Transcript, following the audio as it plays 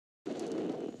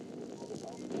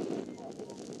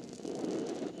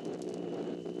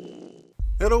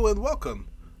Hello and welcome.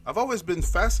 I've always been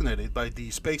fascinated by the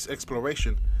space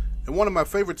exploration, and one of my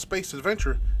favorite space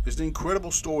adventure is the incredible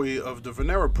story of the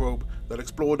Venera probe that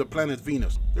explored the planet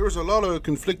Venus. There is a lot of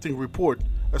conflicting report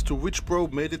as to which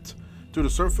probe made it to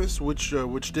the surface, which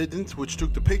didn't, which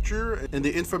took the picture, and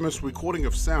the infamous recording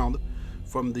of sound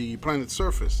from the planet's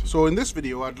surface. So in this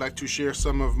video, I'd like to share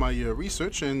some of my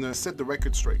research and set the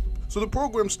record straight. So the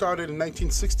program started in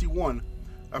 1961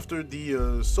 after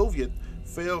the Soviet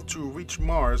failed to reach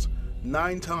Mars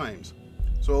 9 times.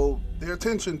 So their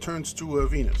attention turns to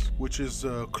Venus, which is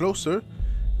closer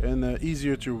and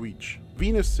easier to reach.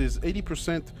 Venus is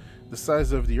 80% the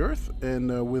size of the Earth,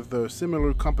 and with a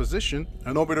similar composition,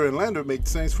 an orbiter and lander made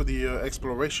sense for the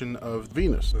exploration of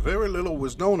Venus. Very little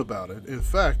was known about it. In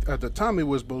fact, at the time it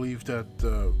was believed that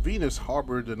Venus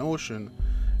harbored an ocean,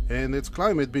 and its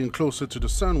climate, being closer to the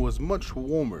sun, was much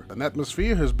warmer. An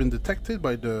atmosphere has been detected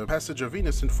by the passage of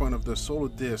Venus in front of the solar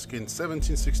disk in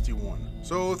 1761.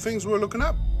 So things were looking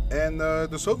up, and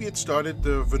the Soviets started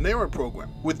the Venera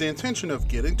program with the intention of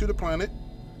getting to the planet,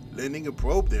 landing a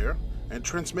probe there, and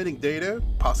transmitting data,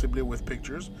 possibly with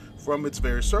pictures, from its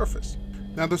very surface.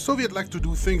 Now, the Soviets like to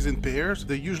do things in pairs.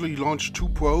 They usually launch 2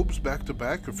 probes back to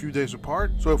back a few days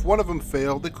apart, so if one of them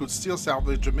failed, they could still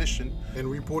salvage a mission and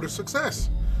report a success.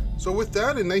 So with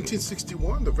that, in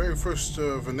 1961, the very first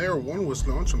Venera 1 was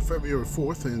launched on February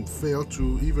 4th and failed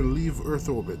to even leave Earth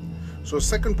orbit. So a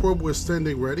second probe was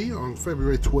standing ready on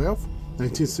February 12th,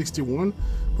 1961,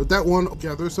 but that one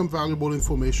gathered some valuable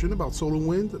information about solar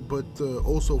wind, but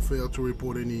also failed to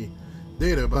report any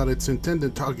data about its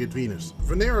intended target, Venus.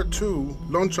 Venera 2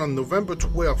 launched on November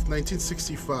 12th,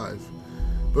 1965,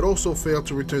 but also failed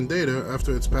to return data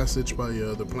after its passage by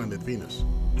the planet Venus.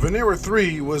 Venera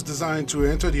 3 was designed to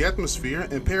enter the atmosphere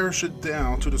and parachute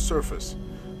down to the surface.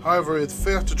 However, it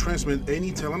failed to transmit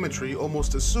any telemetry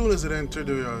almost as soon as it entered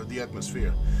the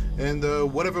atmosphere, and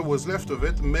whatever was left of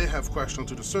it may have crashed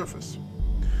onto the surface.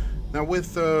 Now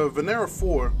with Venera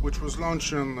 4, which was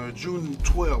launched on June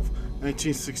 12,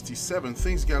 1967,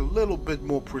 things got a little bit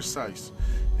more precise,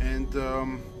 and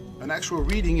an actual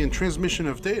reading and transmission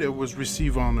of data was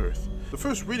received on Earth. The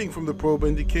first reading from the probe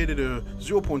indicated a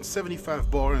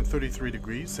 0.75 bar and 33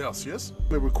 degrees Celsius.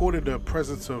 It recorded a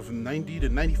presence of 90 to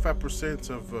 95%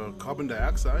 of carbon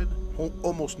dioxide,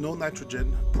 almost no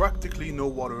nitrogen, practically no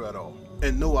water at all,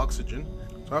 and no oxygen.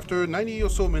 So after 90 or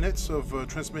so minutes of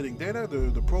transmitting data,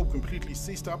 the probe completely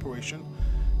ceased operation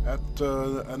at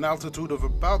an altitude of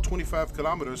about 25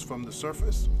 kilometers from the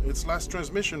surface. Its last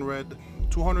transmission read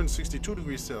 262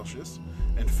 degrees Celsius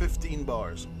and 15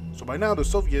 bars. So by now the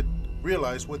Soviet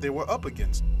realized what they were up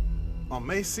against. On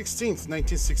May 16,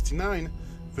 1969,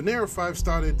 Venera 5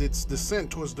 started its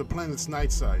descent towards the planet's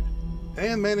night side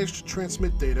and managed to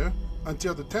transmit data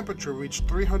until the temperature reached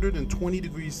 320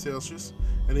 degrees Celsius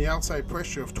and the outside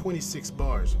pressure of 26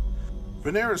 bars.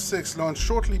 Venera 6 launched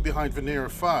shortly behind Venera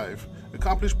 5,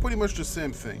 accomplished pretty much the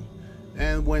same thing,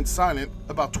 and went silent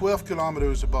about 12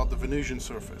 kilometers above the Venusian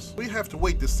surface. We have to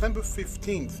wait December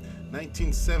 15,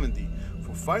 1970,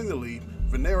 for finally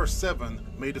Venera 7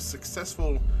 made a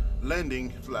successful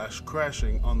landing /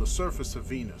 crashing on the surface of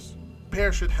Venus.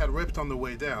 Parachute had ripped on the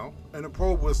way down, and the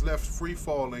probe was left free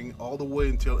falling all the way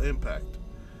until impact,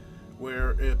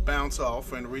 where it bounced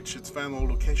off and reached its final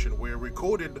location, where it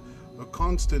recorded a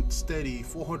constant steady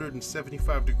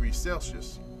 475 degrees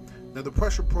Celsius. Now the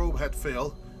pressure probe had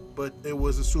failed, but it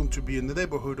was assumed to be in the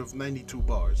neighborhood of 92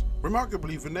 bars.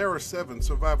 Remarkably, Venera 7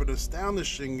 survived an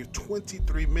astonishing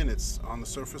 23 minutes on the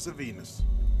surface of Venus.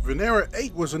 Venera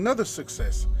 8 was another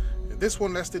success. This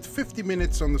one lasted 50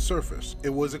 minutes on the surface. It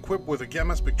was equipped with a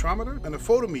gamma spectrometer and a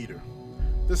photometer.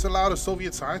 This allowed the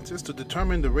Soviet scientists to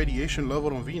determine the radiation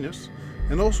level on Venus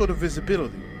and also the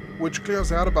visibility, which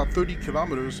clears out about 30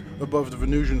 kilometers above the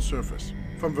Venusian surface.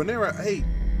 From Venera 8,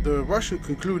 the Russian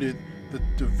concluded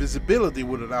that the visibility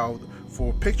would allow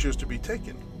for pictures to be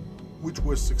taken, which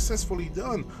was successfully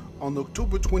done on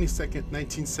October 22nd,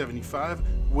 1975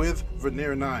 with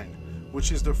Venera 9,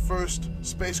 which is the first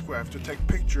spacecraft to take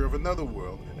a picture of another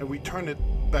world and return it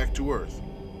back to Earth.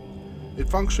 It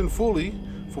functioned fully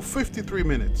for 53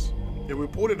 minutes. It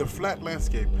reported a flat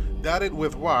landscape dotted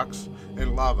with rocks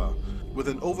and lava, with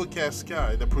an overcast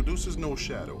sky that produces no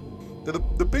shadow.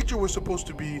 The picture was supposed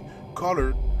to be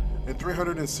colored at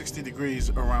 360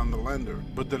 degrees around the lander,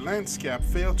 but the landscape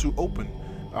failed to open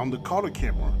on the color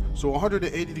camera, so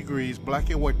 180 degrees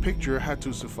black and white picture had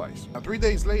to suffice. Now, 3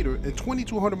 days later, and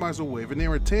 2,200 miles away,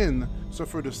 Venera 10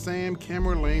 suffered the same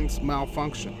camera lens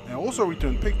malfunction and also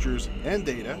returned pictures and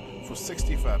data for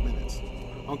 65 minutes.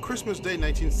 On Christmas Day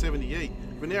 1978,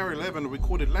 Venera 11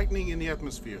 recorded lightning in the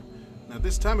atmosphere. Now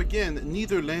this time again,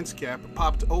 neither lens cap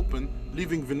popped open,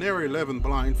 leaving Venera 11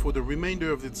 blind for the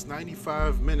remainder of its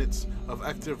 95 minutes of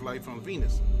active life on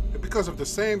Venus. And because of the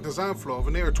same design flaw,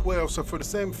 Venera 12 suffered the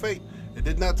same fate. It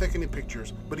did not take any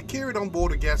pictures, but it carried on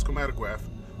board a gas chromatograph,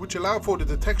 which allowed for the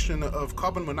detection of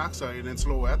carbon monoxide in its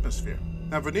lower atmosphere.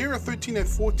 Now Venera 13 and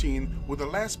 14 were the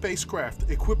last spacecraft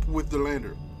equipped with the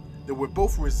lander. They were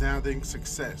both resounding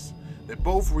success. They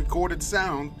both recorded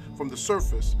sound from the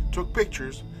surface, took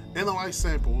pictures, analyzed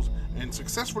samples, and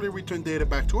successfully returned data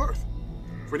back to Earth.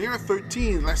 Venera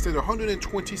 13 lasted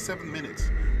 127 minutes,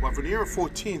 while Venera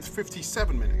 14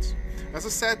 57 minutes. As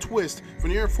a sad twist,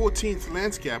 Venera 14's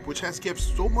lens cap, which has given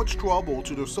so much trouble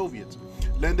to the Soviets,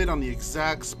 landed on the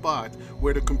exact spot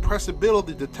where the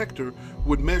compressibility detector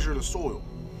would measure the soil.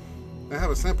 I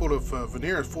have a sample of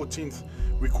Venera 14th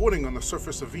recording on the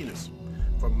surface of Venus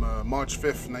from March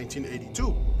 5th,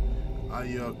 1982.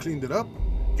 I cleaned it up,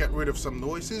 got rid of some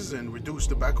noises and reduced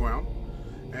the background,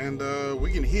 and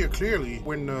we can hear clearly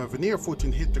when Venera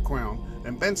 14 hit the ground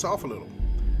and bends off a little.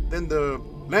 Then the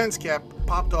lens cap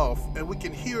popped off and we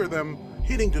can hear them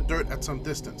hitting the dirt at some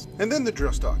distance, and then the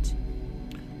drill starts.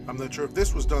 I'm not sure if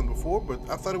this was done before, but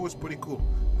I thought it was pretty cool.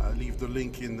 I'll leave the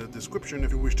link in the description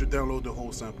if you wish to download the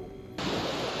whole sample.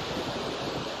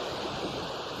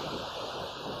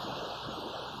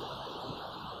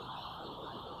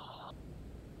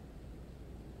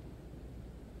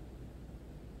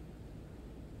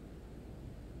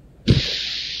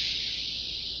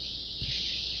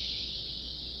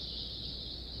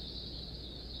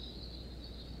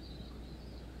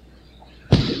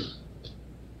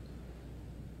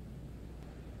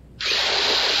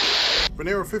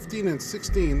 Venera 15 and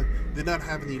 16 did not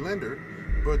have any lander,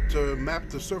 but mapped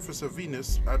the surface of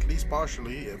Venus, at least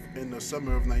partially, in the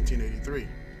summer of 1983.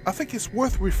 I think it's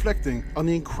worth reflecting on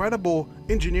the incredible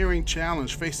engineering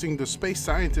challenge facing the space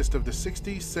scientists of the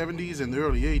 60s, 70s, and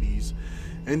early 80s,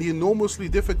 and the enormously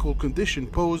difficult condition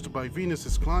posed by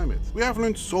Venus's climate. We have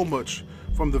learned so much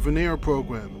from the Venera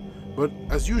program, but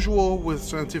as usual with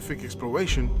scientific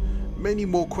exploration, many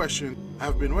more questions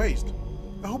have been raised.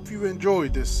 I hope you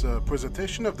enjoyed this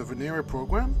presentation of the Venera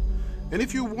program, and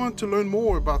if you want to learn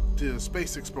more about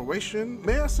space exploration,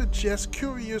 may I suggest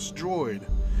Curious Droid.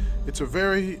 It's a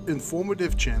very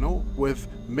informative channel with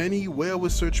many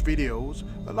well-researched videos,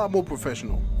 a lot more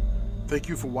professional. Thank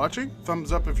you for watching,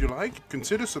 thumbs up if you like,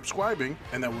 consider subscribing,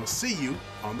 and I will see you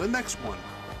on the next one.